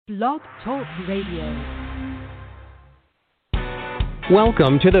Blog Talk Radio.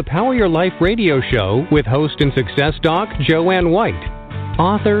 Welcome to the Power Your Life radio show with host and success doc Joanne White.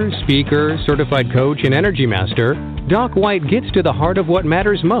 Author, speaker, certified coach, and energy master, Doc White gets to the heart of what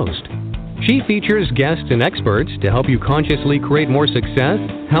matters most. She features guests and experts to help you consciously create more success,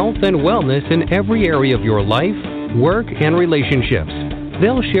 health, and wellness in every area of your life, work, and relationships.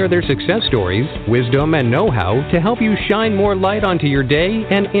 They'll share their success stories, wisdom, and know-how to help you shine more light onto your day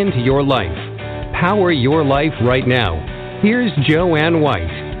and into your life. Power your life right now. Here's Joanne White.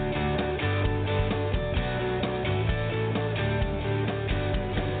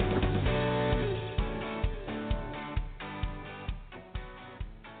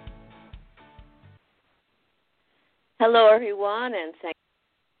 Hello, everyone, and thank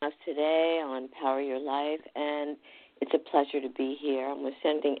you for joining us today on Power Your Life. And it's a pleasure to be here. And we're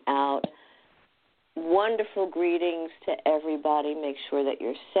sending out wonderful greetings to everybody. Make sure that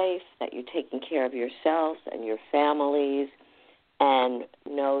you're safe, that you're taking care of yourselves and your families, and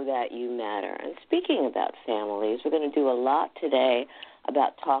know that you matter. And speaking about families, we're going to do a lot today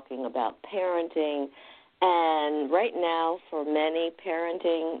about talking about parenting. And right now, for many,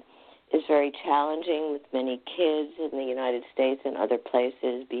 parenting is very challenging with many kids in the United States and other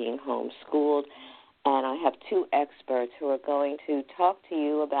places being homeschooled. And I have two experts who are going to talk to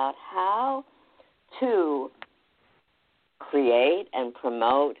you about how to create and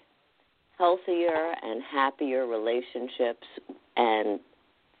promote healthier and happier relationships and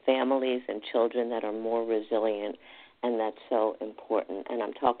families and children that are more resilient, and that's so important. And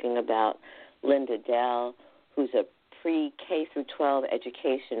I'm talking about Lynda Dell, who's a pre-K through 12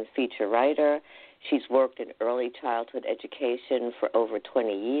 education feature writer. She's worked in early childhood education for over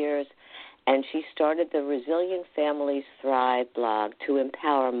 20 years, and she started the Resilient Families Thrive blog to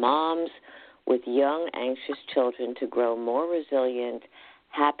empower moms with young, anxious children to grow more resilient,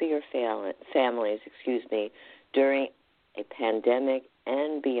 happier families, during a pandemic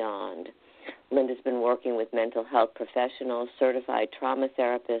and beyond. Lynda's been working with mental health professionals, certified trauma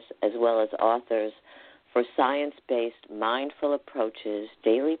therapists, as well as authors for science-based mindful approaches,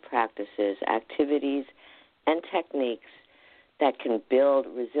 daily practices, activities, and techniques that can build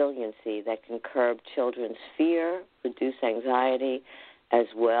resiliency, that can curb children's fear, reduce anxiety, as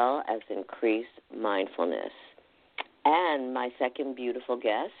well as increase mindfulness. And my second beautiful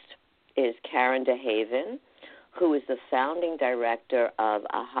guest is Karen Dehaven, who is the founding director of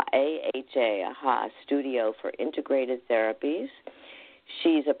AHA Studio for Integrated Therapies.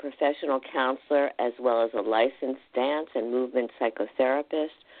 She's a professional counselor as well as a licensed dance and movement psychotherapist.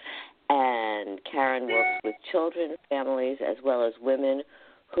 And Karen works with children, families, as well as women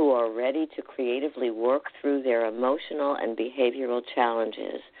who are ready to creatively work through their emotional and behavioral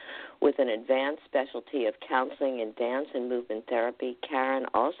challenges. With an advanced specialty of counseling in dance and movement therapy, Karen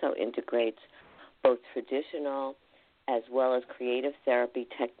also integrates both traditional as well as creative therapy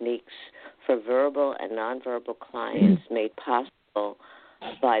techniques for verbal and nonverbal clients made possible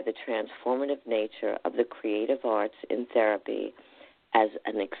by the transformative nature of the creative arts in therapy as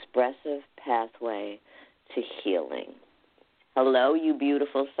an expressive pathway to healing. Hello, you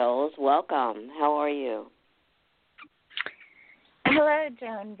beautiful souls. Welcome. How are you? Hello,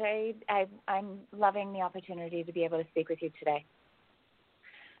 Joan. I'm loving the opportunity to be able to speak with you today.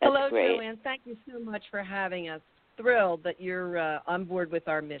 Hello, great. Joanne. Thank you so much for having us. Thrilled that you're on board with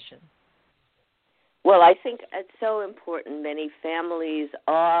our mission. Well, I think it's so important. Many families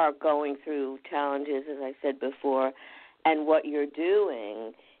are going through challenges, as I said before, and what you're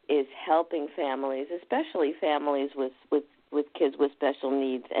doing is helping families, especially families with kids with special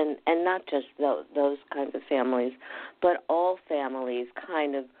needs, and not just those kinds of families, but all families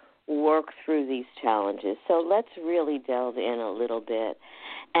kind of work through these challenges. So let's really delve in a little bit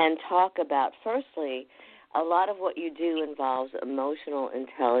and talk about, firstly, a lot of what you do involves emotional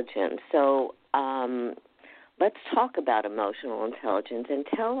intelligence. So let's talk about emotional intelligence and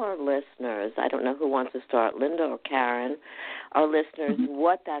tell our listeners, I don't know who wants to start, Lynda or Karen, our listeners,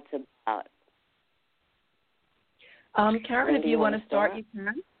 what that's about. Karen, if you want to start, you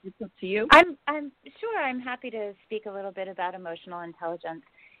can. It's up to you. I'm sure. I'm happy to speak a little bit about emotional intelligence.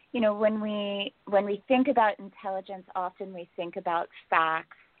 You know, when we think about intelligence, often we think about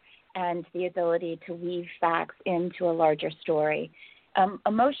facts and the ability to weave facts into a larger story.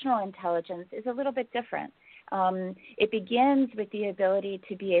 Emotional intelligence is a little bit different. It begins with the ability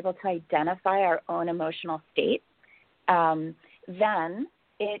to be able to identify our own emotional state. Then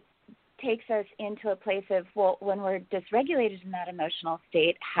it takes us into a place of, well, when we're dysregulated in that emotional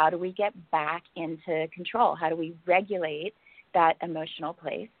state, how do we get back into control? How do we regulate that emotional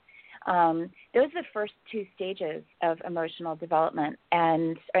place? Those are the first two stages of emotional development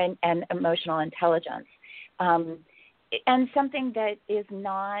and emotional intelligence. And something that is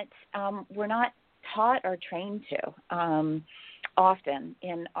not, we're not taught or trained to often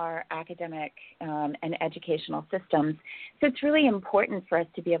in our academic and educational systems. So it's really important for us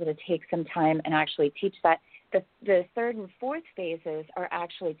to be able to take some time and actually teach that. The third and fourth phases are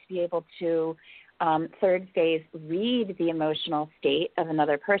actually to be able to, third phase, read the emotional state of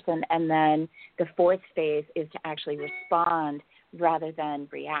another person, and then the fourth phase is to actually respond rather than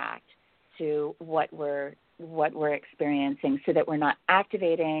react to what we're experiencing, so that we're not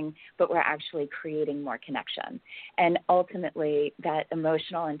activating, but we're actually creating more connection. And ultimately, that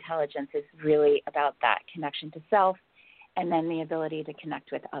emotional intelligence is really about that connection to self and then the ability to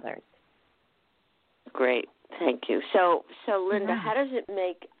connect with others. Great. Thank you. So Lynda, how does it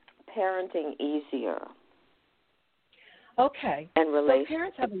make parenting easier? Okay. And relationships so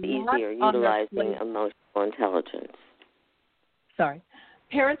parents have easier utilizing emotional intelligence? Sorry.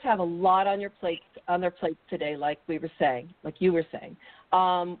 Parents have a lot on their plates today, like you were saying.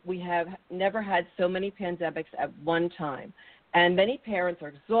 We have never had so many pandemics at one time. And many parents are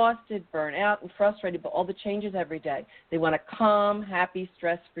exhausted, burnt out, and frustrated by all the changes every day. They want a calm, happy,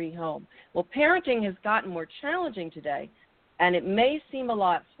 stress-free home. Well, parenting has gotten more challenging today, and it may seem a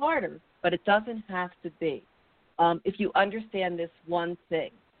lot harder, but it doesn't have to be. If you understand this one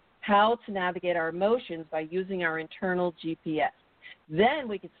thing, how to navigate our emotions by using our internal GPS. Then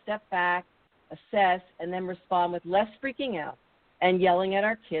we could step back, assess, and then respond with less freaking out and yelling at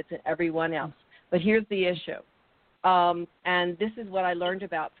our kids and everyone else. But here's the issue. And this is what I learned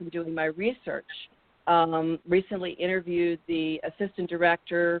about from doing my research. Recently interviewed the assistant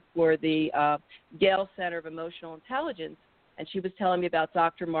director for the Dell Center of Emotional Intelligence, and she was telling me about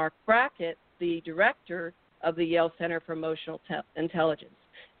Dr. Mark Brackett, the director of the Yale Center for Emotional Intelligence.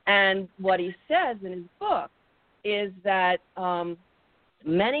 And what he says in his book is that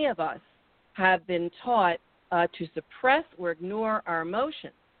many of us have been taught to suppress or ignore our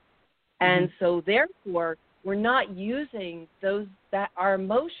emotions. And so therefore, we're not using our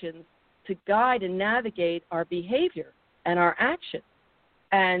emotions to guide and navigate our behavior and our action.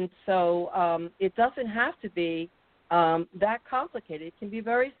 And so it doesn't have to be that complicated. It can be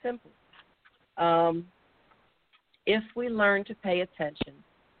very simple if we learn to pay attention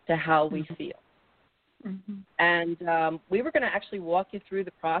to how we feel. And we were going to actually walk you through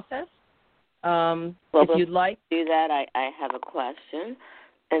the process. If you'd like to do that, I have a question,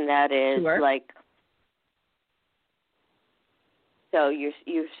 and that is so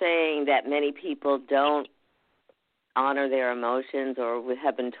you're saying that many people don't honor their emotions, or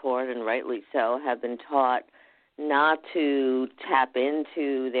have been taught, and rightly so, have been taught not to tap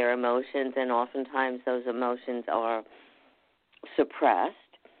into their emotions, and oftentimes those emotions are suppressed.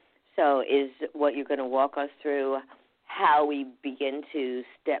 So is what you're going to walk us through how we begin to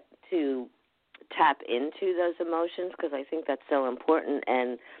tap into those emotions? Because I think that's so important.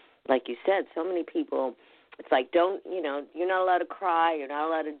 And like you said, so many people, it's like, you're not allowed to cry, you're not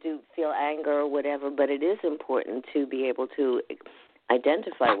allowed to feel anger or whatever, but it is important to be able to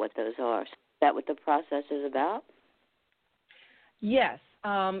identify what those are. Is that what the process is about? Yes.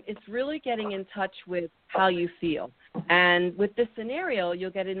 It's really getting in touch with how you feel. And with this scenario,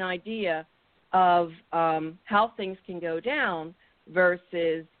 you'll get an idea of how things can go down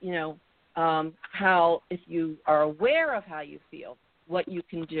versus, how, if you are aware of how you feel, what you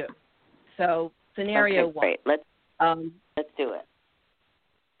can do. So scenario one. Great. Let's do it.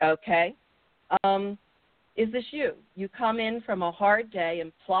 Okay. Is this you? You come in from a hard day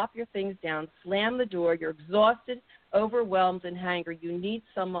and plop your things down, slam the door, you're exhausted, overwhelmed, and hangry. You need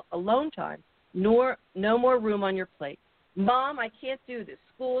some alone time. No more room on your plate. Mom, I can't do this.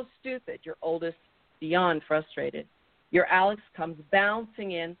 School is stupid. Your oldest, beyond frustrated. Your Alex comes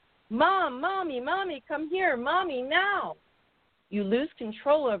bouncing in. Mom, Mommy, come here. Mommy, now. You lose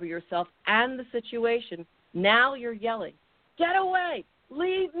control over yourself and the situation. Now you're yelling, get away.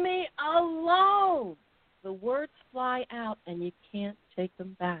 Leave me alone. The words fly out and you can't take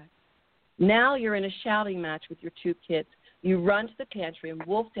them back. Now you're in a shouting match with your two kids. You run to the pantry and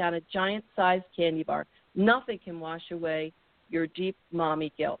wolf down a giant-sized candy bar. Nothing can wash away your deep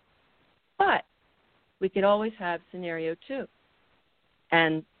mommy guilt. But we could always have scenario two.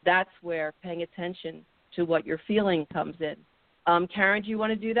 And that's where paying attention to what you're feeling comes in. Karen, do you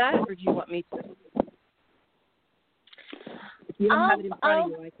want to do that, or do you want me to? If you don't have it in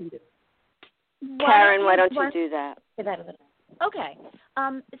front of you, I can do it. Karen, why don't you do that? Okay.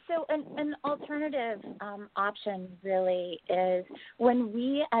 So an alternative option really is when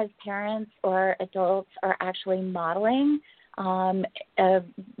we as parents or adults are actually modeling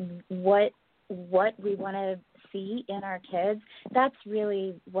what we want to see in our kids. That's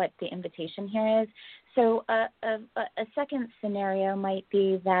really what the invitation here is. So a second scenario might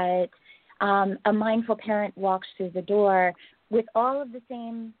be that a mindful parent walks through the door with all of the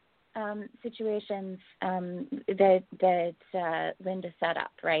same situations that Lynda set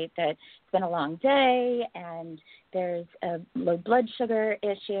up, right? That it's been a long day and there's a low blood sugar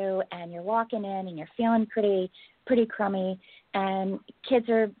issue and you're walking in and you're feeling pretty crummy and kids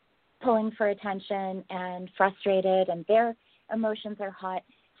are pulling for attention and frustrated and their emotions are hot.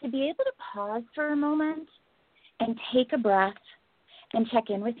 To be able to pause for a moment and take a breath and check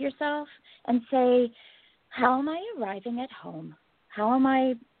in with yourself and say, how am I arriving at home? How am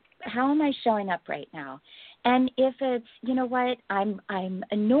I showing up right now? And if it's, you know what, I'm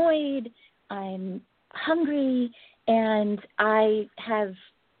annoyed, I'm hungry, and I have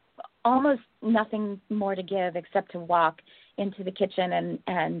almost nothing more to give except to walk into the kitchen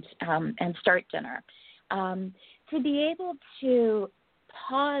and start dinner. To be able to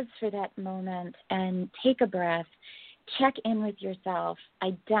pause for that moment and take a breath, check in with yourself,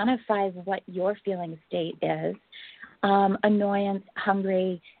 identify what your feeling state is, annoyance,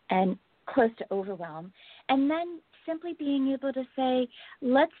 hungry, and close to overwhelm, and then simply being able to say,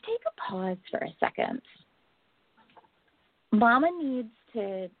 let's take a pause for a second. Mama needs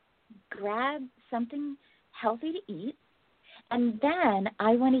to grab something healthy to eat, and then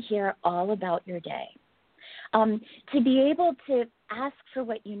I want to hear all about your day. To be able to ask for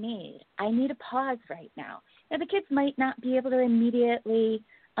what you need. I need a pause right now. Now, the kids might not be able to immediately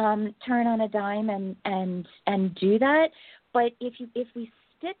turn on a dime and do that, but if we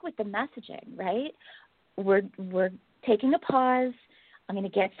stick with the messaging, right, we're taking a pause. I'm going to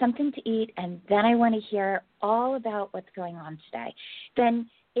get something to eat, and then I want to hear all about what's going on today. Then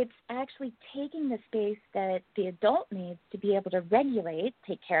it's actually taking the space that the adult needs to be able to regulate,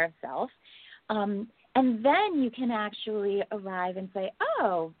 take care of self, and then you can actually arrive and say,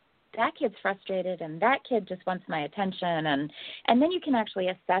 oh, that kid's frustrated and that kid just wants my attention. And then you can actually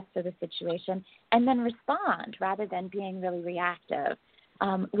assess for the situation and then respond rather than being really reactive,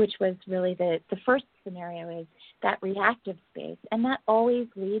 which was really the first scenario is that reactive space. And that always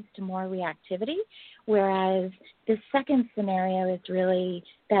leads to more reactivity, whereas the second scenario is really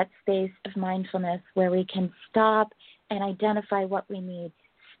that space of mindfulness where we can stop and identify what we need,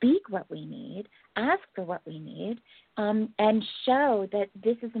 speak what we need, ask for what we need, and show that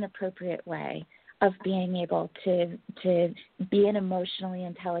this is an appropriate way of being able to be an emotionally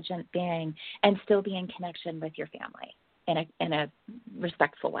intelligent being and still be in connection with your family in a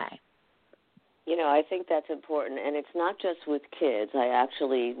respectful way. You know, I think that's important, and it's not just with kids. I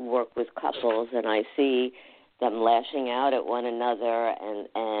actually work with couples, and I see them lashing out at one another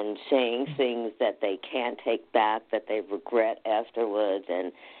and saying things that they can't take back, that they regret afterwards,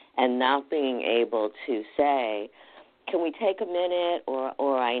 and not being able to say, can we take a minute,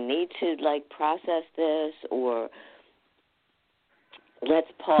 or I need to, process this, or let's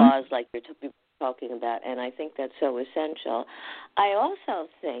pause, like you're talking about, and I think that's so essential. I also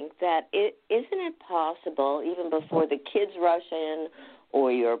think that isn't it possible, even before the kids rush in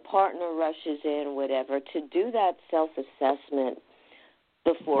or your partner rushes in, whatever, to do that self-assessment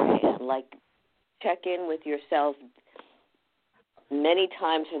beforehand, like check in with yourself many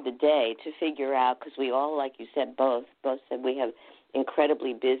times of the day to figure out, because we all, like you said, both said we have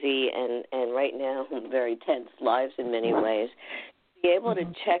incredibly busy and right now very tense lives in many ways. Be able to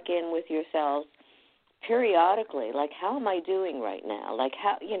check in with yourself periodically, like how am I doing right now? Like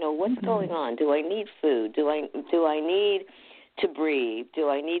how, what's going on? Do I need food? Do I need to breathe? Do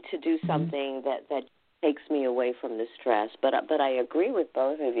I need to do something that takes me away from the stress? But I agree with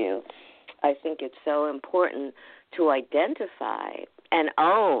both of you. I think it's so important to identify and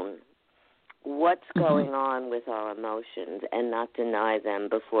own what's going on with our emotions and not deny them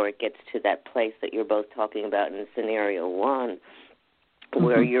before it gets to that place that you're both talking about in scenario one,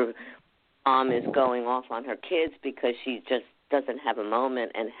 where your mom is going off on her kids because she just doesn't have a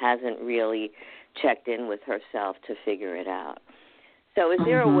moment and hasn't really checked in with herself to figure it out. So is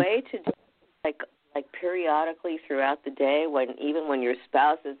there a way to do like periodically throughout the day, even when your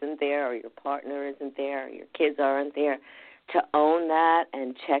spouse isn't there or your partner isn't there or your kids aren't there, to own that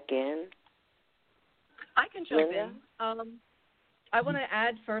and check in? I can jump in. I want to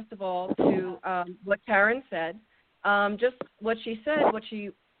add, first of all, to what Karen said. Just what she said,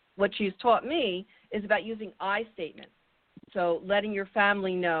 what she's taught me is about using I statements. So letting your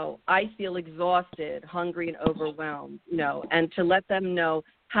family know, I feel exhausted, hungry, and overwhelmed, and to let them know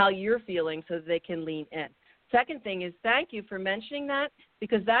how you're feeling so that they can lean in. Second thing is thank you for mentioning that,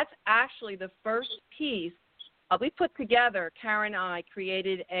 because that's actually the first piece we put together, Karen and I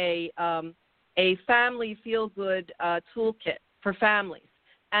created a family feel-good toolkit for families.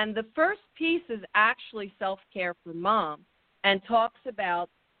 And the first piece is actually self-care for mom and talks about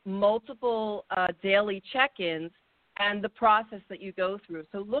multiple daily check-ins and the process that you go through.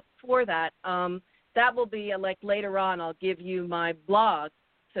 So look for that. That will be like later on I'll give you my blog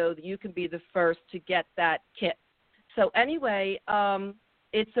so that you can be the first to get that kit. So anyway,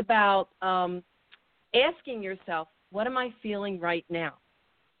 it's about asking yourself, what am I feeling right now?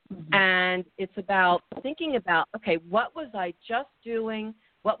 Mm-hmm. And it's about thinking about, okay, what was I just doing?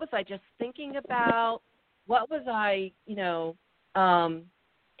 What was I just thinking about? What was I,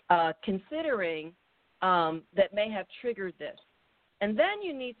 considering that may have triggered this? And then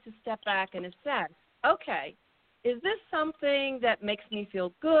you need to step back and assess, okay, is this something that makes me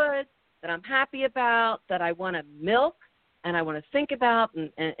feel good, that I'm happy about, that I want to milk and I want to think about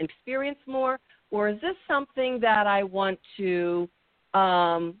and experience more? Or is this something that I want to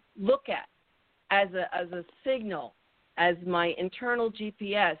look at as a signal, as my internal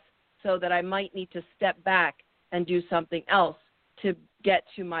GPS, so that I might need to step back and do something else to get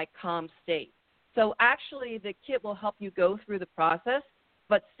to my calm state? So actually the kit will help you go through the process,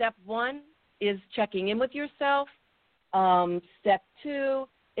 but step 1 is checking in with yourself. Step 2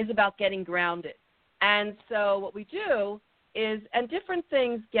 is about getting grounded. And so what we do is, and different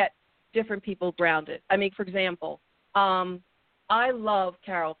things get different people grounded. I mean, for example, I love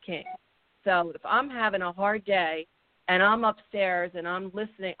Carole King. So if I'm having a hard day and I'm upstairs and I'm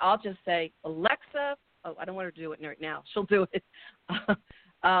listening, I'll just say, Alexa, oh, I don't want her to do it right now. She'll do it.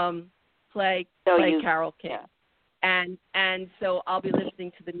 Play Carole King. Yeah. And so I'll be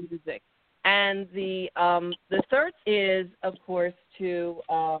listening to the music. And the third is, of course, to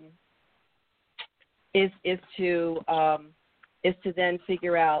then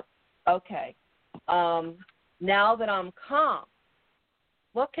figure out, okay, now that I'm calm,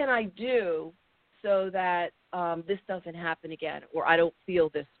 what can I do so that this doesn't happen again, or I don't feel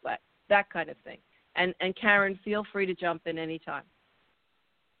this way, that kind of thing. And Karen, feel free to jump in anytime.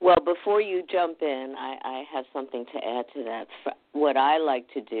 Well, before you jump in, I have something to add to that. What I like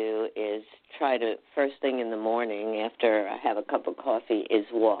to do is try to, first thing in the morning after I have a cup of coffee, is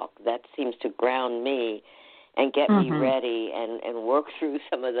walk. That seems to ground me and get me ready and work through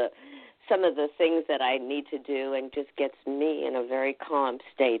some of the things that I need to do, and just gets me in a very calm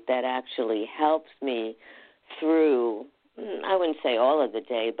state that actually helps me through, I wouldn't say all of the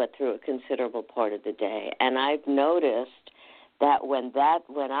day, but through a considerable part of the day. And I've noticed that when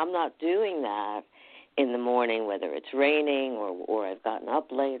I'm not doing that in the morning, whether it's raining or I've gotten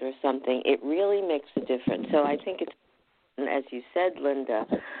up late or something, it really makes a difference. So I think it's, as you said, Lynda,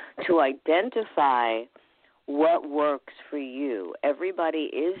 to identify what works for you. Everybody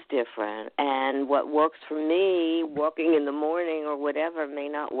is different, and what works for me, walking in the morning or whatever, may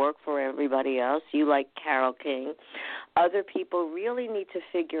not work for everybody else. You like Carole King. Other people really need to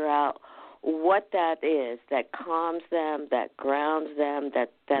figure out what that is that calms them, that grounds them,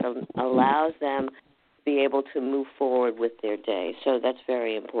 that allows them to be able to move forward with their day. So that's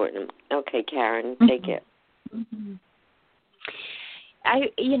very important. Okay, Karen, take it. Mm-hmm.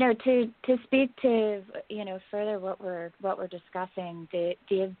 To speak to further what we're discussing,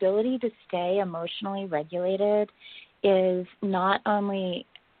 the ability to stay emotionally regulated is not only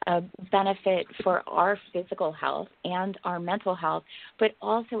a benefit for our physical health and our mental health, but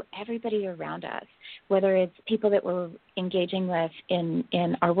also everybody around us, whether it's people that we're engaging with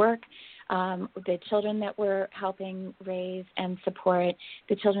in our work, the children that we're helping raise and support,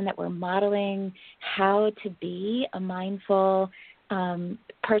 the children that we're modeling how to be a mindful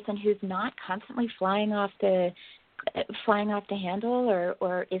person who's not constantly flying off the handle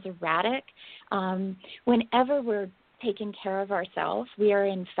or is erratic. Whenever we're taking care of ourselves, we are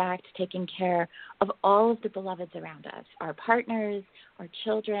in fact taking care of all of the beloveds around us, our partners, our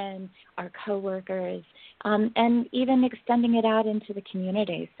children, our coworkers, and even extending it out into the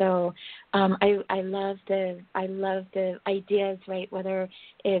community. So I love the ideas, right? Whether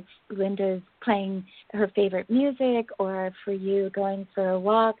it's Lynda's playing her favorite music or for you going for a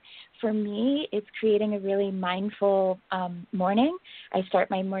walk. For me, it's creating a really mindful morning. I start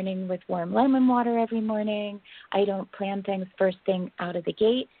my morning with warm lemon water every morning. I don't plan things first thing out of the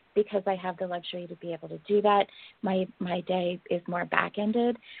gate because I have the luxury to be able to do that. My day is more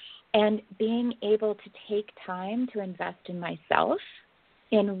back-ended. And being able to take time to invest in myself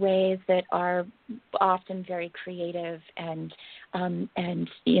in ways that are often very creative and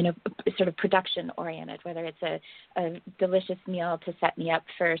sort of production oriented, whether it's a delicious meal to set me up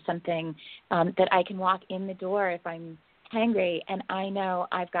for something that I can walk in the door if I'm hangry and I know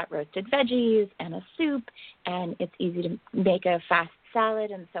I've got roasted veggies and a soup and it's easy to make a fast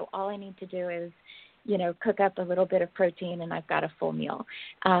salad, and so all I need to do is, cook up a little bit of protein and I've got a full meal.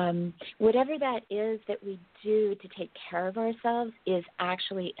 Whatever that is that we do to take care of ourselves is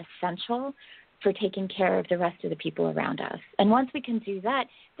actually essential for taking care of the rest of the people around us. And once we can do that,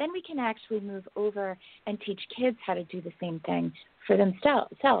 then we can actually move over and teach kids how to do the same thing for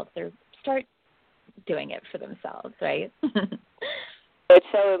themselves or start doing it for themselves, right? It's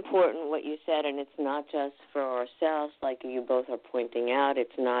so important what you said, and it's not just for ourselves, like you both are pointing out.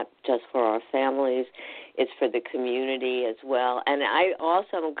 It's not just for our families. It's for the community as well. And I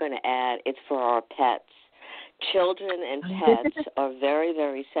also am going to add, it's for our pets. Children and pets are very,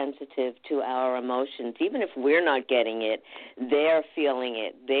 very sensitive to our emotions. Even if we're not getting it, they're feeling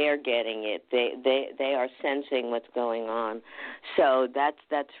it. They're getting it. They are sensing what's going on. So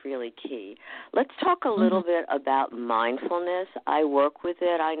that's really key. Let's talk a little bit about mindfulness. I work with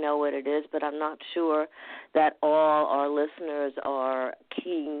it. I know what it is, but I'm not sure that all our listeners are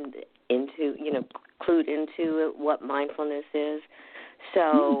keyed into, clued into what mindfulness is.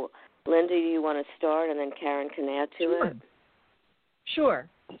 So Lynda, do you want to start, and then Karen can add to it? Sure.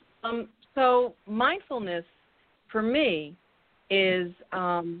 So mindfulness, for me, is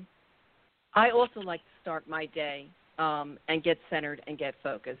I also like to start my day and get centered and get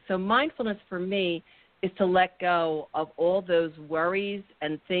focused. So mindfulness, for me, is to let go of all those worries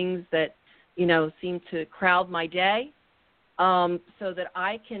and things that, seem to crowd my day so that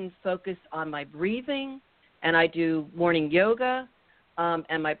I can focus on my breathing, and I do morning yoga,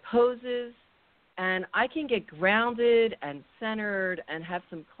 and my poses, and I can get grounded and centered and have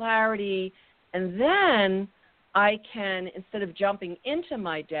some clarity, and then I can, instead of jumping into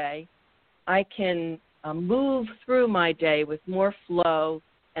my day, I can move through my day with more flow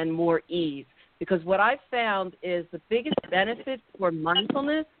and more ease. Because what I've found is the biggest benefit for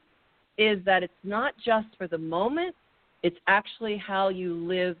mindfulness is that it's not just for the moment, it's actually how you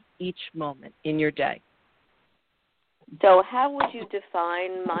live each moment in your day. So how would you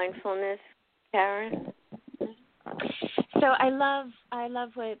define mindfulness, Karen? So I love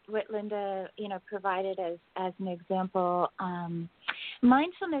what Lynda provided as an example.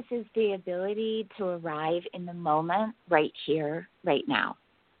 Mindfulness is the ability to arrive in the moment, right here, right now.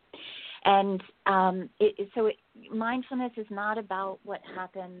 And mindfulness is not about what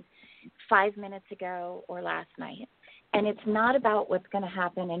happened 5 minutes ago or last night, and it's not about what's going to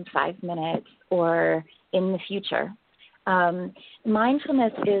happen in 5 minutes or in the future.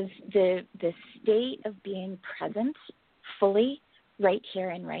 Mindfulness is the state of being present fully right here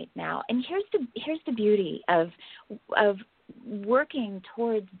and right now. And here's the beauty of working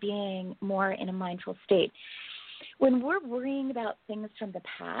towards being more in a mindful state. When we're worrying about things from the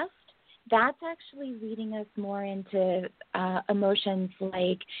past, that's actually leading us more into emotions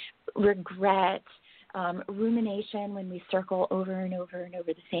like regret, rumination, when we circle over and over and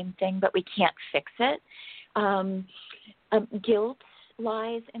over the same thing, but we can't fix it. Guilt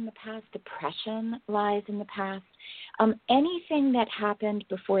lies in the past. Depression lies in the past. Anything that happened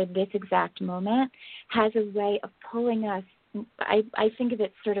before this exact moment has a way of pulling us, I think of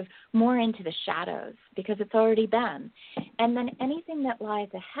it sort of more into the shadows because it's already been. And then anything that lies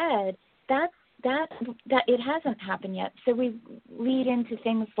ahead, that it hasn't happened yet. So we lead into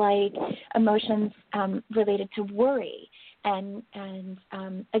things like emotions related to worry. And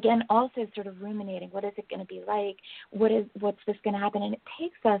again, also sort of ruminating. What is it going to be like? What's this going to happen? And it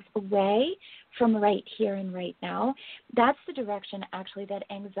takes us away from right here and right now. That's the direction actually that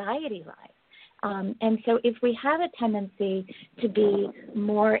anxiety lies. And so if we have a tendency to be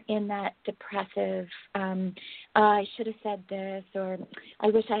more in that depressive, I should have said this, or I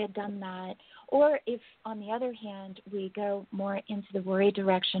wish I had done that, or if, on the other hand, we go more into the worry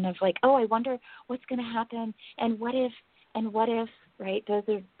direction of like, oh, I wonder what's going to happen, and what if, right? Those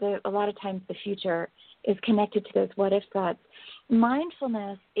are a lot of times the future is connected to those what if thoughts.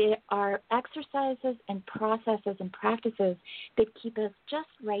 Mindfulness are exercises and processes and practices that keep us just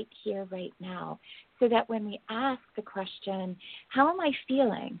right here, right now, so that when we ask the question, how am I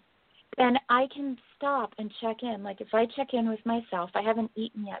feeling? Then I can stop and check in. Like if I check in with myself, I haven't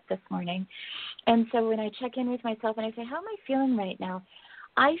eaten yet this morning. And so when I check in with myself and I say, how am I feeling right now?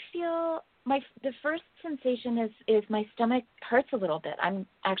 I feel the first sensation is my stomach hurts a little bit. I'm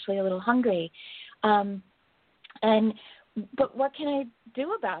actually a little hungry. But what can I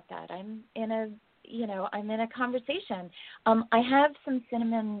do about that? I'm in a conversation. I have some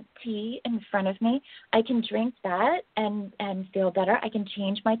cinnamon tea in front of me. I can drink that and feel better. I can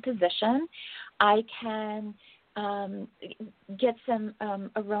change my position. I can get some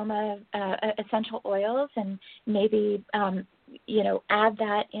aroma essential oils and maybe add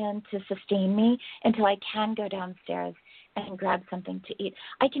that in to sustain me until I can go downstairs and grab something to eat.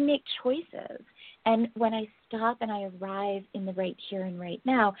 I can make choices. And when I stop and I arrive in the right here and right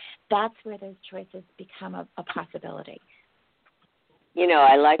now, that's where those choices become a possibility.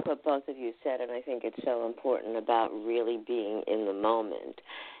 I like what both of you said, and I think it's so important about really being in the moment.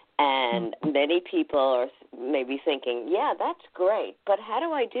 And many people are maybe thinking, yeah, that's great, but how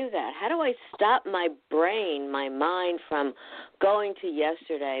do I do that? How do I stop my brain, my mind from going to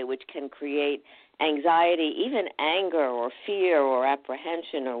yesterday, which can create anxiety, even anger or fear or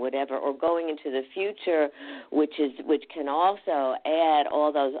apprehension or whatever, or going into the future, which can also add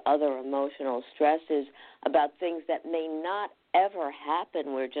all those other emotional stresses about things that may not ever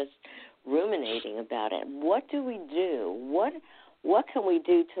happen. We're just ruminating about it. What do we do? What can we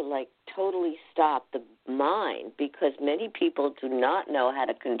do to totally stop the mind? Because many people do not know how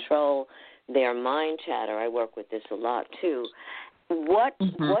to control their mind chatter. I work with this a lot too. What's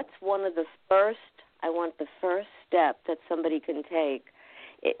one of the first step that somebody can take,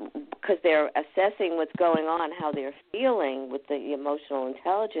 because they're assessing what's going on, how they're feeling with the emotional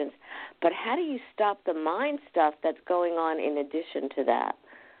intelligence, but how do you stop the mind stuff that's going on in addition to that?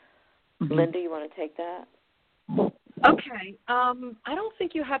 Lynda, you want to take that? Okay. I don't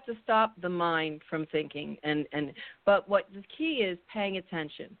think you have to stop the mind from thinking, but what the key is paying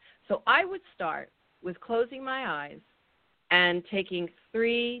attention. So I would start with closing my eyes and taking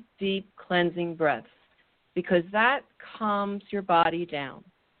 3 deep cleansing breaths, because that calms your body down.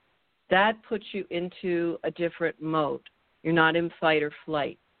 That puts you into a different mode. You're not in fight or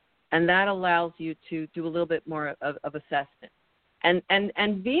flight. And that allows you to do a little bit more of assessment.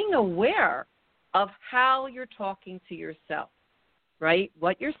 And being aware of how you're talking to yourself, right?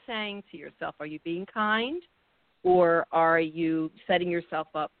 What you're saying to yourself. Are you being kind, or are you setting yourself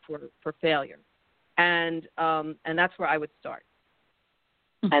up for failure? And that's where I would start.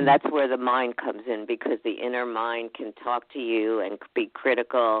 And that's where the mind comes in, because the inner mind can talk to you and be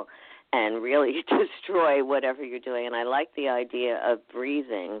critical and really destroy whatever you're doing. And I like the idea of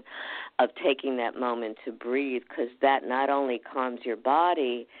breathing, of taking that moment to breathe, because that not only calms your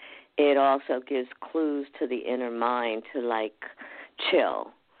body, it also gives clues to the inner mind to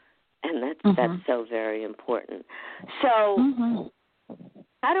chill. And that's so very important. So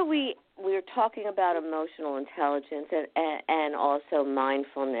how do we're talking about emotional intelligence and also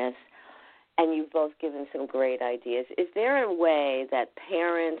mindfulness, and you've both given some great ideas. Is there a way that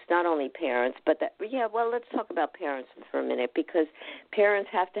parents, not only parents, but let's talk about parents for a minute, because parents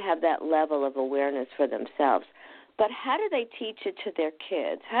have to have that level of awareness for themselves. But how do they teach it to their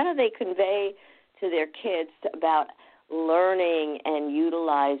kids? How do they convey to their kids about learning and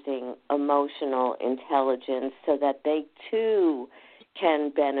utilizing emotional intelligence so that they, too,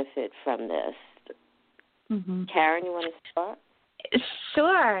 can benefit from this? Karen, you want to start?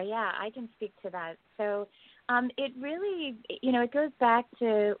 Sure, yeah, I can speak to that. So it really, it goes back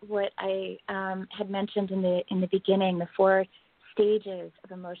to what I had mentioned in the beginning, the 4 stages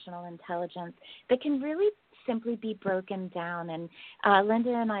of emotional intelligence that can really simply be broken down. And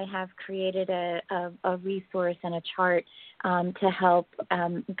Lynda and I have created a resource and a chart to help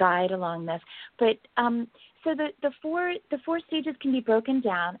guide along this. But so the four stages can be broken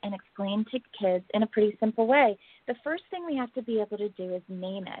down and explained to kids in a pretty simple way. The first thing we have to be able to do is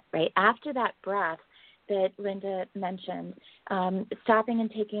name it, right? After that breath that Lynda mentioned, stopping and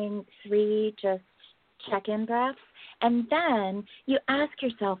taking 3 just check-in breaths, and then you ask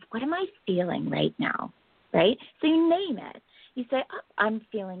yourself, what am I feeling right now, right? So you name it. You say, I'm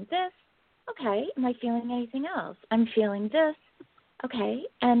feeling this. Okay, am I feeling anything else? I'm feeling this. Okay,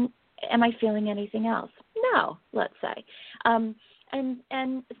 and am I feeling anything else? No, let's say. And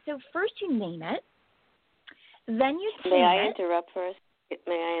so first you name it, then you say May I interrupt for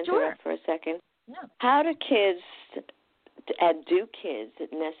a second? Yeah. How do kids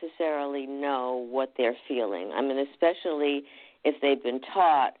necessarily know what they're feeling? I mean, especially if they've been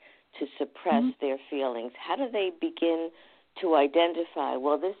taught to suppress their feelings. How do they begin to identify,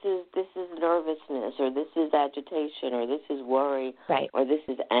 well, this is nervousness, or this is agitation, or this is worry, right, or this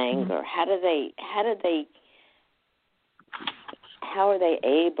is anger? How are they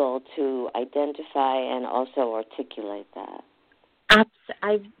able to identify and also articulate that?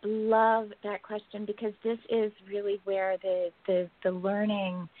 I love that question, because this is really where the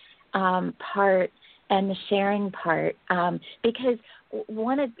learning part and the sharing part, because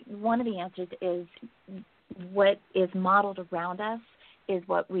one of the answers is what is modeled around us is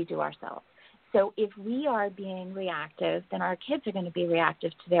what we do ourselves. So if we are being reactive, then our kids are going to be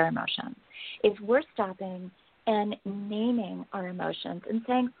reactive to their emotions. If we're stopping and naming our emotions and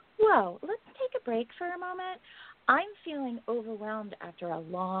saying, whoa, let's take a break for a moment. I'm feeling overwhelmed after a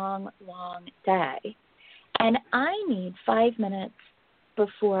long, long day, and I need 5 minutes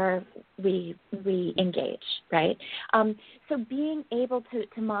before we engage, right? So being able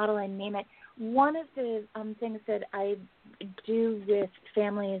to model and name it. One of the things that I do with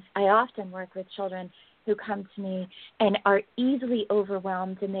families, I often work with children who come to me and are easily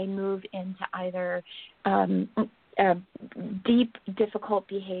overwhelmed, and they move into either deep, difficult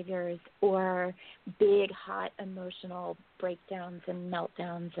behaviors or big, hot emotional breakdowns and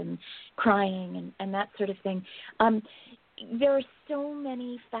meltdowns and crying and that sort of thing. There are so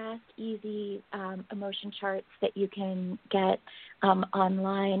many fast, easy emotion charts that you can get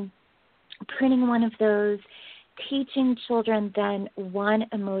online. Printing one of those, teaching children then one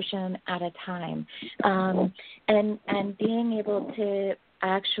emotion at a time, and being able to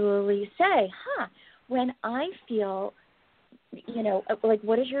actually say, when I feel, like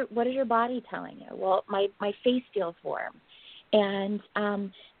what is your body telling you? Well, my face feels warm, and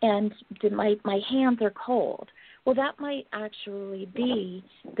my hands are cold. Well, that might actually be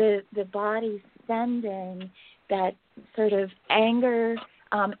the body sending that sort of anger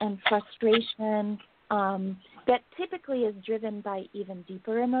and frustration that typically is driven by even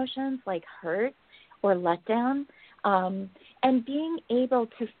deeper emotions like hurt or letdown, and being able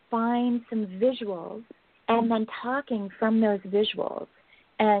to find some visuals and then talking from those visuals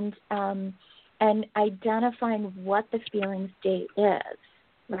and identifying what the feeling state is,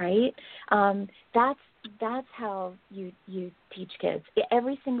 right? That's how you teach kids.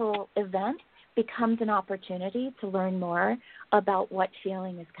 Every single event becomes an opportunity to learn more about what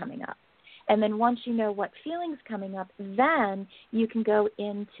feeling is coming up. And then once you know what feeling's coming up, then you can go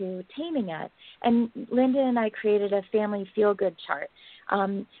into taming it. And Lynda and I created a family feel-good chart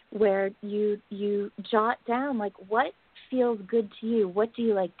where you jot down, like, what feels good to you? What do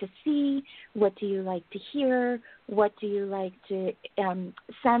you like to see? What do you like to hear? What do you like to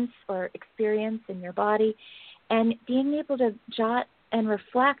sense or experience in your body? And being able to jot and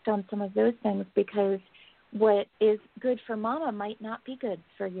reflect on some of those things, because what is good for mama might not be good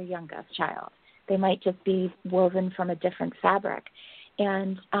for your youngest child. They might just be woven from a different fabric.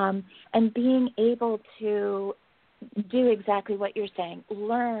 And being able to do exactly what you're saying,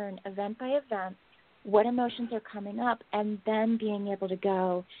 learn event by event what emotions are coming up, and then being able to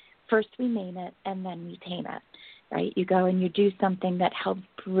go, first we name it and then we tame it, right? You go and you do something that helps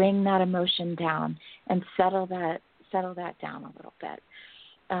bring that emotion down and settle that down a little bit.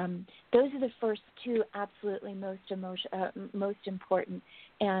 Those are the first two absolutely most important,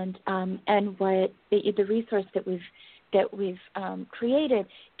 and what the resource that we've created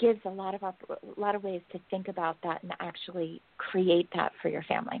gives a lot of ways to think about that and actually create that for your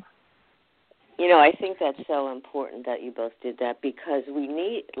family. I think that's so important that you both did that, because we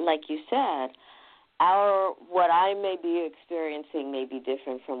need, like you said, what I may be experiencing may be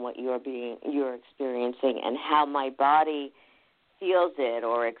different from what you're experiencing, and how my body feels it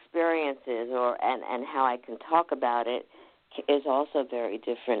or experiences and how I can talk about it is also very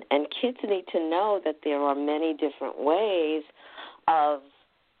different. And kids need to know that there are many different ways of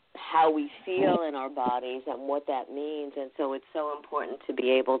how we feel in our bodies and what that means. And so it's so important to be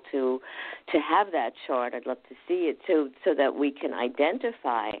able to have that chart. I'd love to see it too, so that we can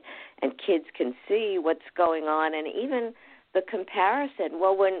identify and kids can see what's going on, and even the comparison.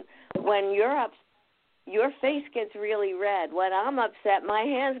 Well, when you're upset, your face gets really red. When I'm upset, my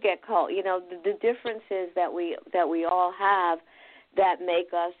hands get cold. The differences that we all have that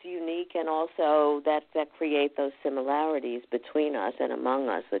make us unique, and also that create those similarities between us and among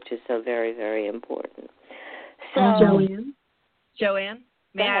us, which is so very, very important. So, Joanne,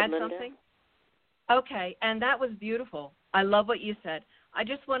 may I add Lynda. something? Okay, and that was beautiful. I love what you said. I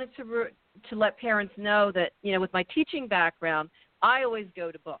just wanted to let parents know that, with my teaching background, I always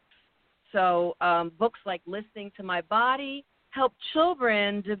go to books. So books like Listening to My Body help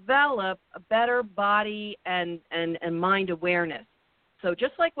children develop a better body and mind awareness. So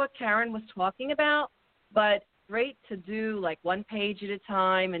just like what Karen was talking about, but great to do like one page at a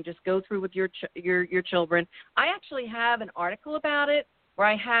time and just go through with your children. I actually have an article about it where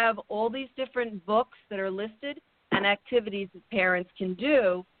I have all these different books that are listed and activities that parents can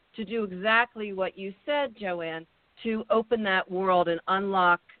do to do exactly what you said, Joanne, to open that world and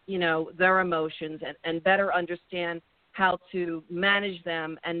unlock, their emotions and better understand how to manage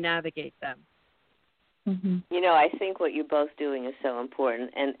them and navigate them. Mm-hmm. I think what you're both doing is so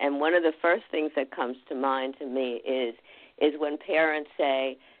important. And one of the first things that comes to mind to me is when parents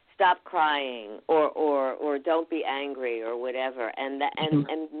say, stop crying or don't be angry or whatever. And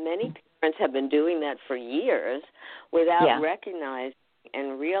many parents have been doing that for years without recognizing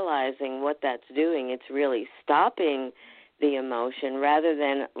and realizing what that's doing. It's really stopping the emotion rather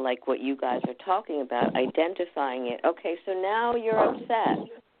than, like what you guys are talking about, identifying it. Okay, so now you're upset.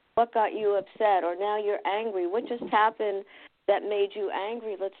 What got you upset? Or now you're angry. What just happened that made you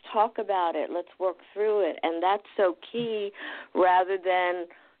angry? Let's talk about it. Let's work through it. And that's so key, rather than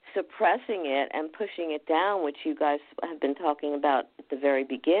suppressing it and pushing it down, which you guys have been talking about at the very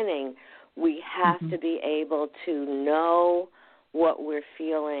beginning. We have to be able to know what we're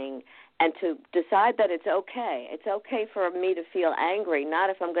feeling and to decide that it's okay. It's okay for me to feel angry, not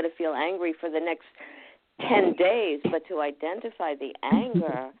if I'm going to feel angry for the next 10 days, but to identify the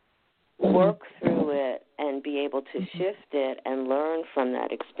anger, work through it, and be able to shift it and learn from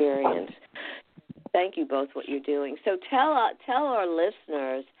that experience. Thank you both what you're doing. So tell our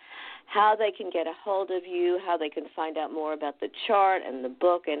listeners how they can get a hold of you, how they can find out more about the chart and the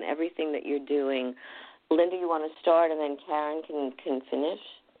book and everything that you're doing. Lynda, you want to start, and then Karen can finish?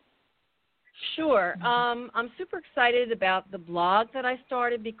 Sure. I'm super excited about the blog that I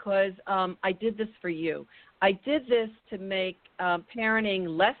started because I did this for you. I did this to make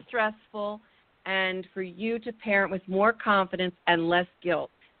parenting less stressful and for you to parent with more confidence and less guilt.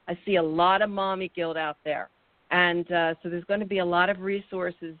 I see a lot of mommy guilt out there, and so there's going to be a lot of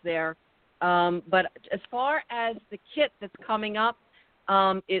resources there. But as far as the kit that's coming up,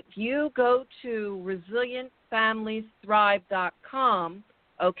 if you go to resilientfamiliesthrive.com,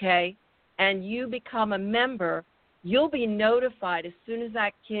 okay, and you become a member, you'll be notified as soon as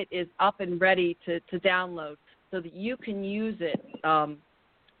that kit is up and ready to download, so that you can use it for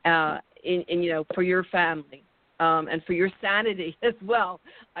your family and for your sanity as well.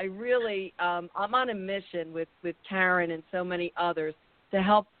 I really, I'm on a mission with Karen and so many others to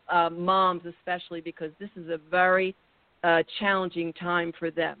help moms, especially because this is a very challenging time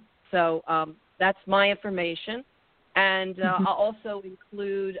for them. So that's my information. And I'll also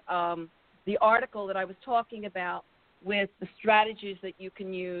include the article that I was talking about with the strategies that you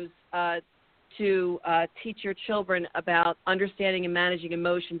can use to teach your children about understanding and managing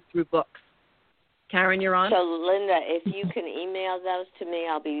emotions through books. Karen, you're on. So, Lynda, if you can email those to me,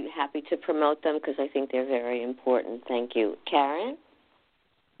 I'll be happy to promote them because I think they're very important. Thank you. Karen?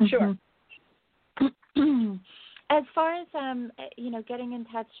 Sure. As far as getting in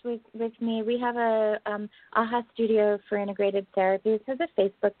touch with me, we have a AHA Studio for Integrated Therapy. It has a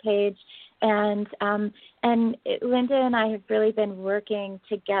Facebook page, and Lynda and I have really been working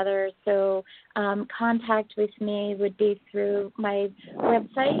together. So contact with me would be through my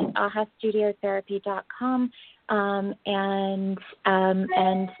website, ahastudiotherapy.com, and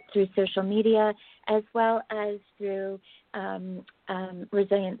through social media, as well as through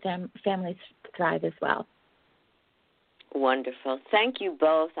Resilient Families Thrive as well. Wonderful. Thank you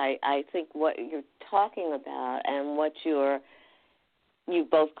both. I think what you're talking about and what you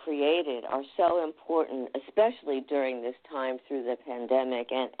both created are so important, especially during this time through the pandemic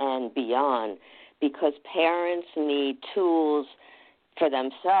and beyond, because parents need tools for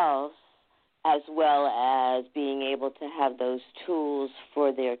themselves as well as being able to have those tools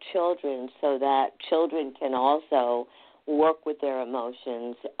for their children so that children can also work with their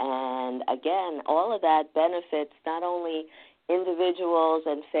emotions. And again, all of that benefits not only individuals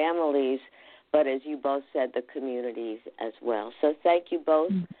and families, but as you both said, the communities as well. So thank you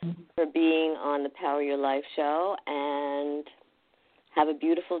both for being on the Power Your Life show, and have a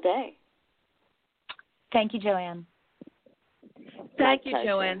beautiful day. Thank you, Joanne. Thank you,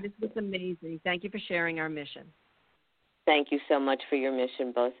 Joanne. This was amazing. Thank you for sharing our mission. Thank you so much for your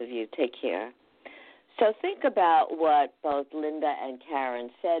mission, both of you. Take care. So think about what both Lynda and Karen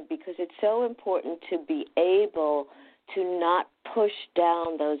said, because it's so important to be able to not push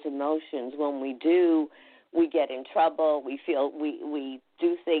down those emotions. When we do, we get in trouble. We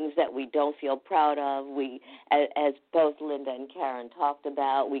do things that we don't feel proud of. As both Lynda and Karen talked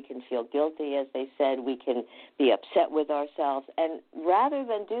about, we can feel guilty, as they said. We can be upset with ourselves. And rather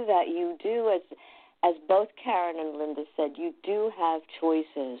than do that, you do, as both Karen and Lynda said, you do have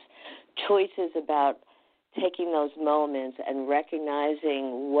choices about taking those moments and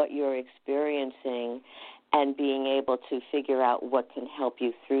recognizing what you're experiencing and being able to figure out what can help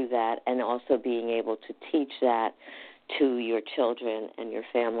you through that, and also being able to teach that to your children and your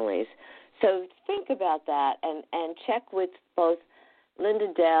families. So think about that and check with both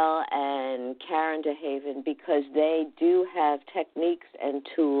Lynda Dell and Karen Dehaven, because they do have techniques and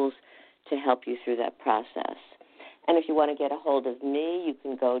tools to help you through that process. And if you want to get a hold of me, you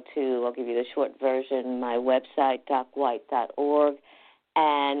can go to, I'll give you the short version, my website, docwhite.org,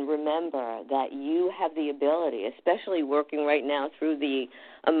 And remember that you have the ability, especially working right now through the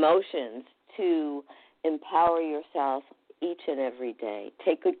emotions, to empower yourself each and every day.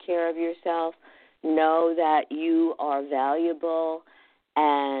 Take good care of yourself. Know that you are valuable,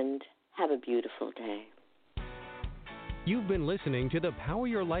 and have a beautiful day. You've been listening to the Power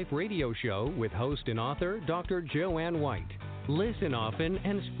Your Life radio show with host and author Dr. Joanne White. Listen often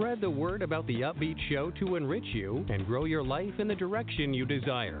and spread the word about the upbeat show to enrich you and grow your life in the direction you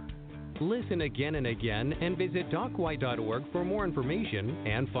desire. Listen again and again and visit docwhite.org for more information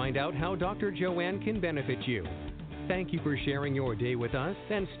and find out how Dr. Joanne can benefit you. Thank you for sharing your day with us,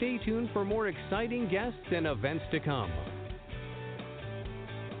 and stay tuned for more exciting guests and events to come.